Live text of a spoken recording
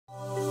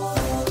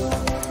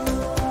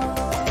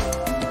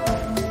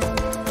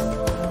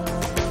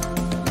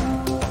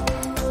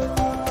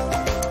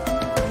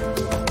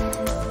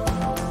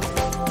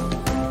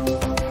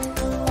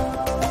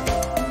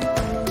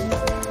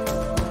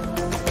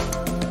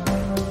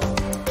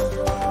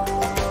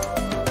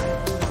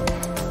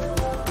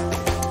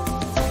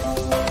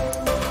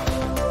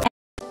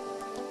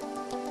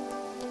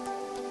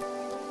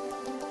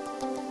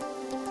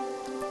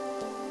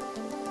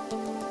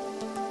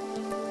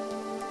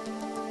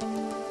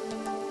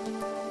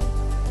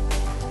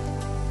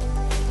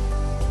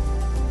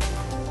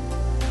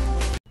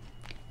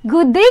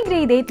Good day,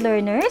 grade 8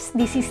 learners!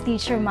 This is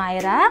Teacher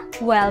Maira.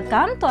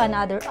 Welcome to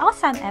another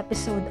awesome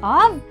episode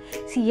of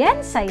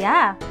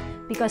Saya.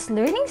 Because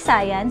learning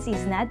science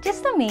is not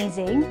just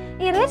amazing,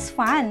 it is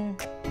fun.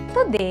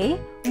 Today,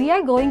 we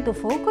are going to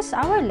focus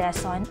our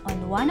lesson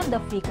on one of the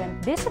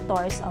frequent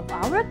visitors of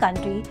our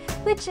country,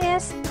 which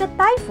is the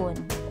typhoon,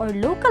 or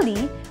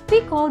locally,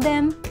 we call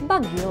them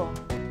bagyo.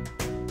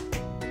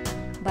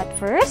 But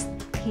first,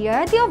 here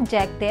are the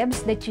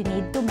objectives that you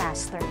need to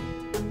master.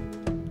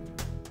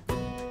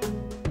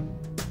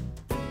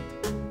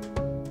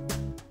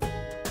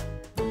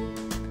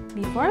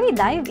 Before we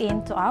dive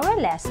into our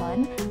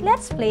lesson,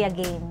 let's play a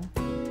game.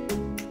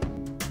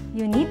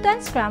 You need to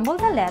unscramble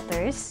the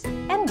letters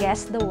and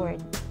guess the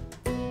word.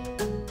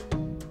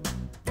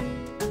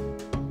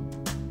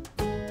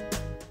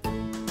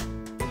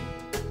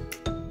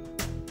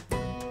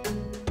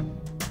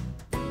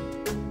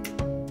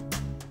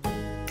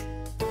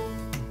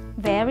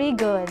 Very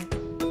good.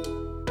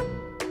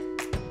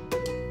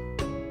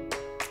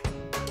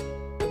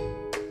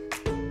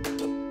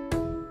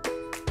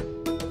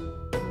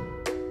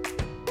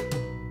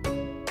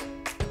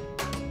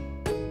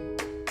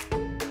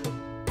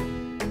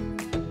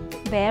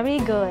 Very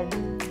good.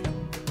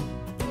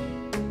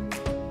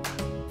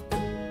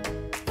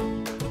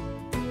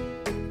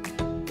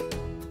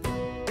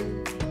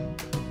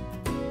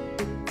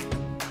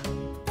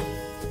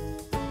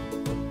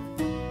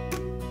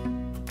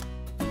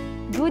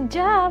 Good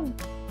job!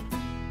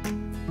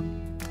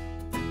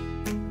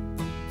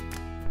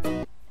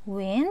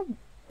 Wind,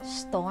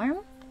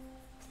 storm,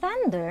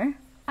 thunder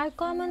are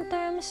common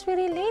terms we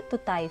relate to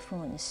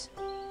typhoons.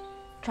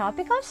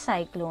 Tropical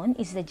cyclone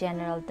is the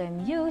general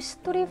term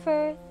used to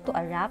refer to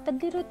a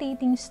rapidly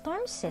rotating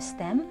storm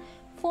system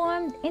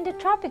formed in the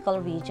tropical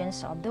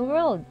regions of the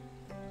world.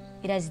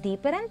 It has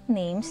different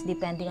names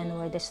depending on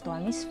where the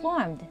storm is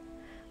formed.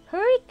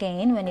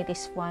 Hurricane when it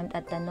is formed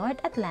at the North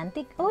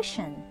Atlantic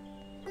Ocean.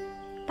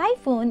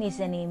 Typhoon is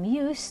the name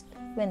used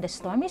when the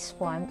storm is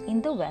formed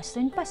in the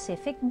Western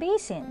Pacific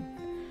Basin.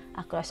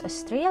 Across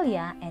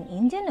Australia and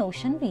Indian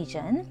Ocean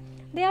region,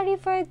 they are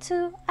referred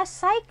to as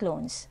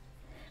cyclones.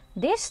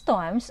 These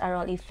storms are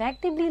all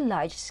effectively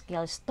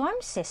large-scale storm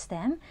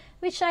systems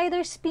which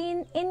either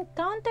spin in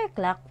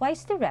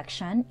counterclockwise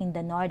direction in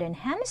the northern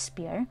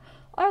hemisphere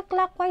or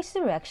clockwise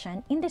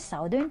direction in the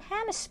southern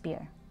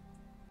hemisphere.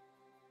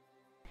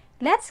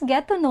 Let's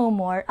get to know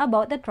more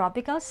about the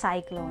tropical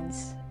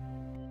cyclones.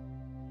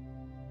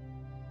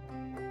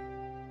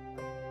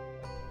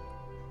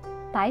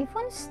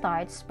 Typhoon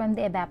starts from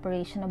the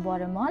evaporation of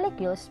water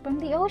molecules from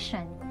the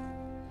ocean.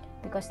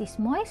 Because this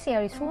moist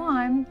air is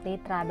warm, they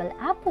travel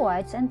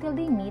upwards until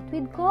they meet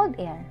with cold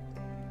air.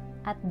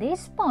 At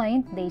this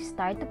point, they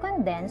start to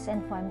condense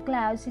and form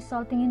clouds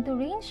resulting into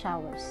rain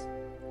showers.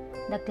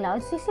 The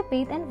clouds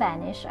dissipate and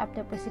vanish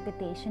after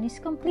precipitation is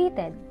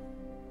completed.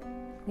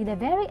 With a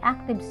very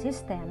active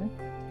system,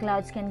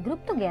 clouds can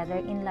group together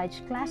in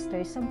large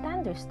clusters of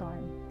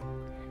thunderstorm.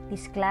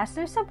 These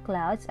clusters of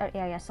clouds are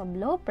areas of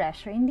low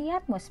pressure in the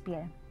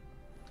atmosphere.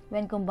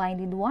 When combined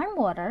with warm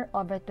water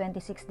over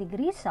 26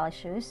 degrees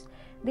Celsius,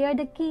 they are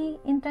the key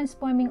in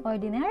transforming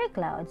ordinary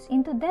clouds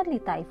into deadly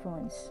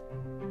typhoons.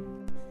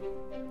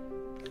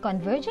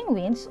 Converging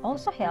winds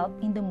also help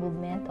in the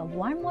movement of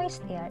warm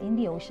moist air in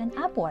the ocean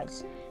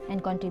upwards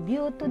and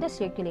contribute to the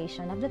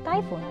circulation of the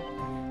typhoon.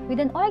 With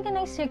an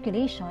organized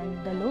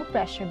circulation, the low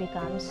pressure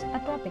becomes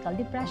a tropical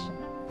depression.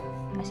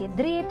 As it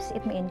drifts,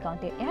 it may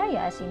encounter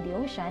areas in the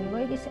ocean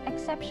where it is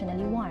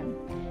exceptionally warm,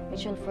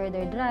 which will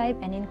further drive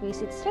and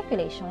increase its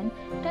circulation,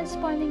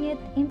 transforming it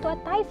into a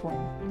typhoon.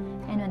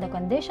 And when the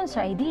conditions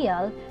are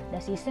ideal,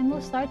 the system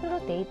will start to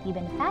rotate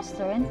even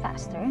faster and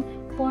faster,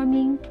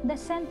 forming the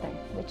center,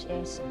 which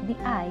is the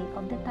eye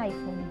of the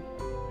typhoon.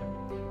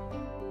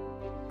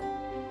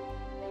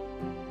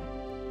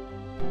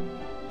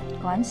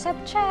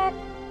 Concept check!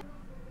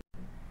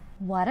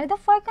 What are the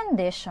 4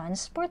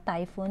 conditions for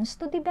typhoons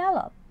to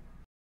develop?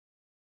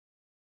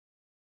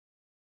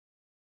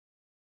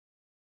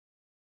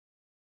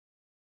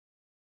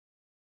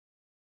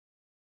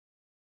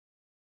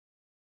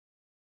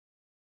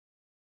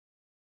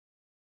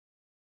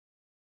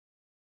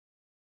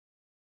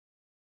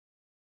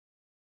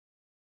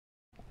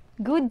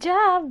 Good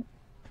job!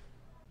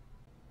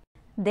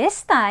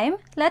 This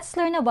time, let's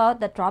learn about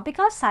the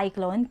tropical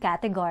cyclone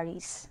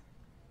categories.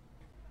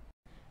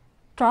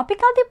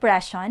 Tropical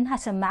depression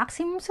has a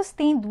maximum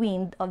sustained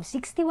wind of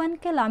 61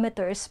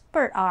 kilometers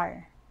per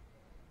hour.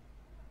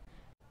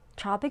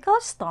 Tropical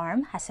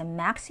storm has a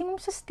maximum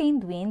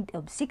sustained wind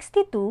of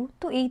 62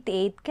 to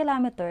 88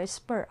 kilometers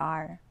per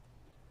hour.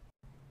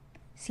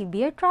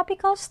 Severe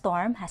tropical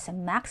storm has a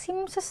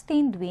maximum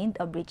sustained wind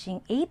of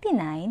reaching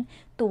 89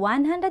 to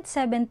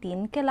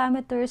 117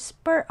 kilometers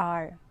per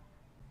hour.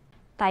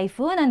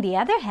 Typhoon, on the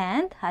other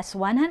hand, has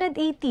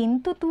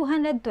 118 to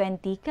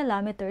 220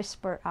 kilometers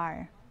per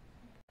hour.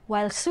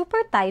 while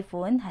Super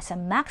Typhoon has a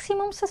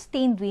maximum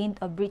sustained wind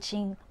of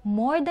reaching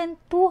more than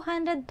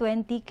 220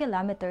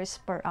 kilometers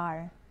per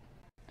hour.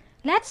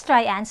 Let's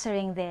try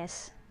answering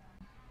this.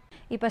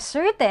 If a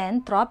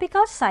certain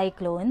tropical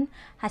cyclone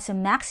has a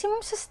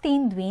maximum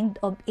sustained wind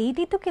of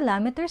 82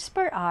 kilometers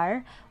per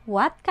hour,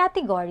 what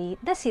category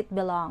does it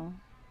belong?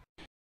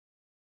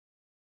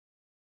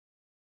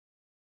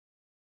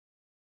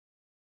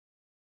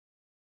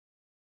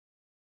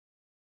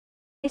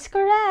 Is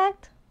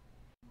correct.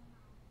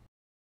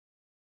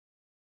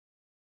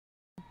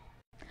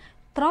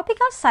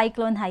 Tropical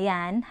Cyclone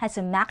Haiyan has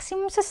a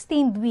maximum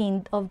sustained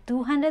wind of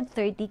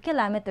 230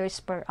 kilometers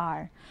per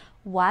hour.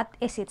 What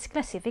is its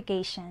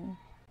classification?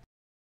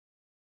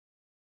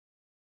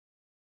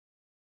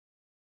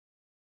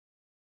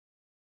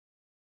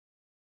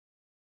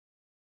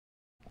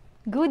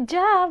 Good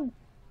job!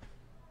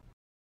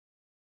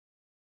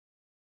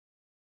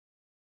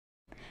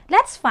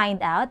 Let's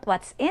find out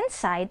what's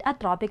inside a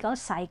tropical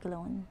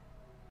cyclone.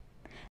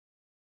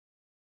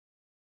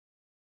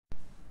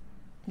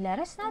 Let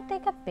us now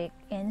take a peek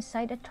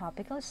inside a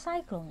tropical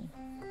cyclone.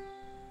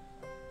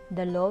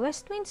 The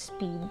lowest wind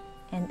speed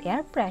and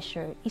air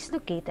pressure is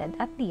located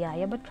at the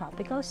eye of a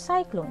tropical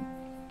cyclone.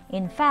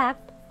 In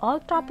fact, all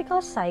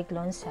tropical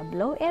cyclones have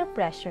low air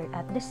pressure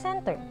at the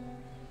center.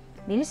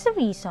 This is the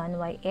reason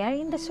why air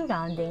in the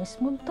surroundings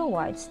move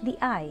towards the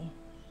eye.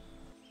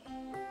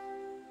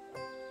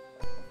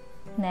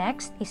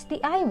 Next is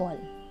the eye wall.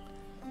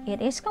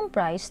 It is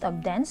comprised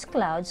of dense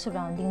clouds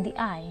surrounding the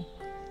eye.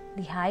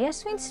 The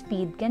highest wind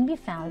speed can be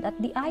found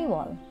at the eye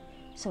wall.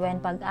 So when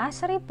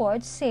Pag-asa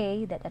reports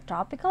say that a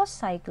tropical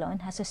cyclone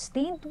has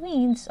sustained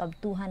winds of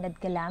 200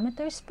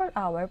 kilometers per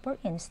hour, for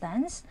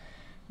instance,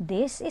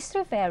 this is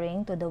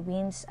referring to the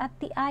winds at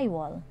the eye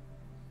wall.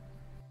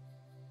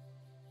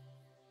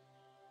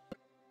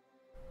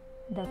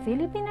 The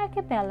Philippine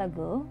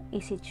archipelago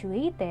is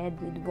situated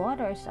with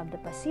waters of the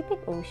Pacific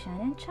Ocean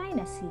and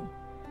China Sea.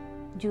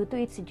 Due to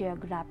its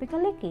geographical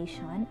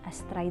location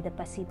astride the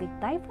Pacific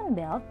Typhoon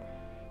Belt,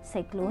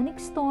 cyclonic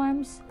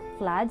storms,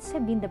 floods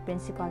have been the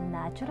principal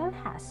natural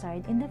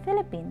hazard in the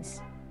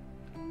Philippines.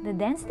 The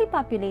densely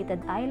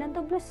populated island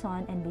of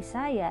Luzon and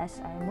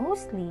Visayas are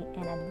mostly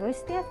and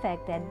adversely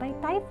affected by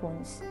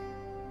typhoons.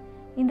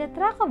 In the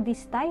track of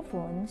these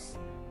typhoons,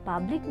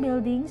 public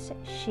buildings,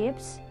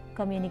 ships,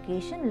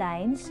 communication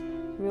lines,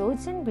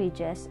 roads and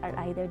bridges are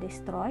either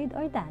destroyed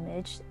or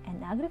damaged,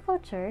 and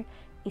agriculture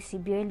is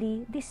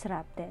severely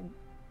disrupted.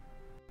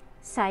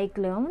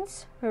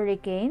 Cyclones,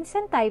 hurricanes,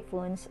 and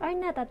typhoons are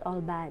not at all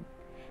bad.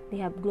 They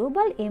have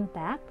global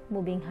impact,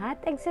 moving hot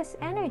excess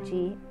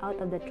energy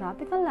out of the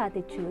tropical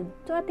latitude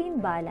to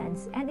attain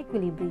balance and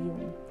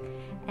equilibrium,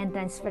 and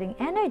transferring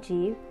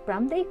energy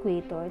from the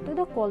equator to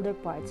the colder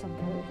parts of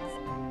the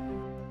Earth.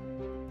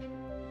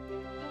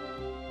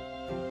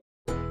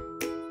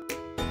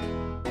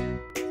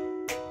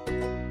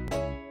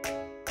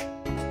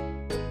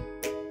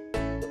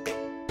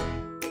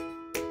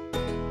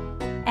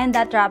 And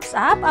that wraps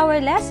up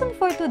our lesson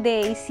for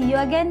today. See you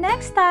again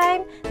next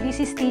time. This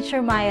is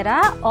Teacher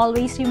Maira.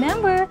 Always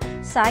remember,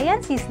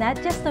 science is not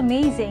just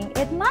amazing,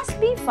 it must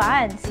be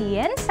fun.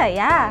 Siyan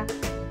saya!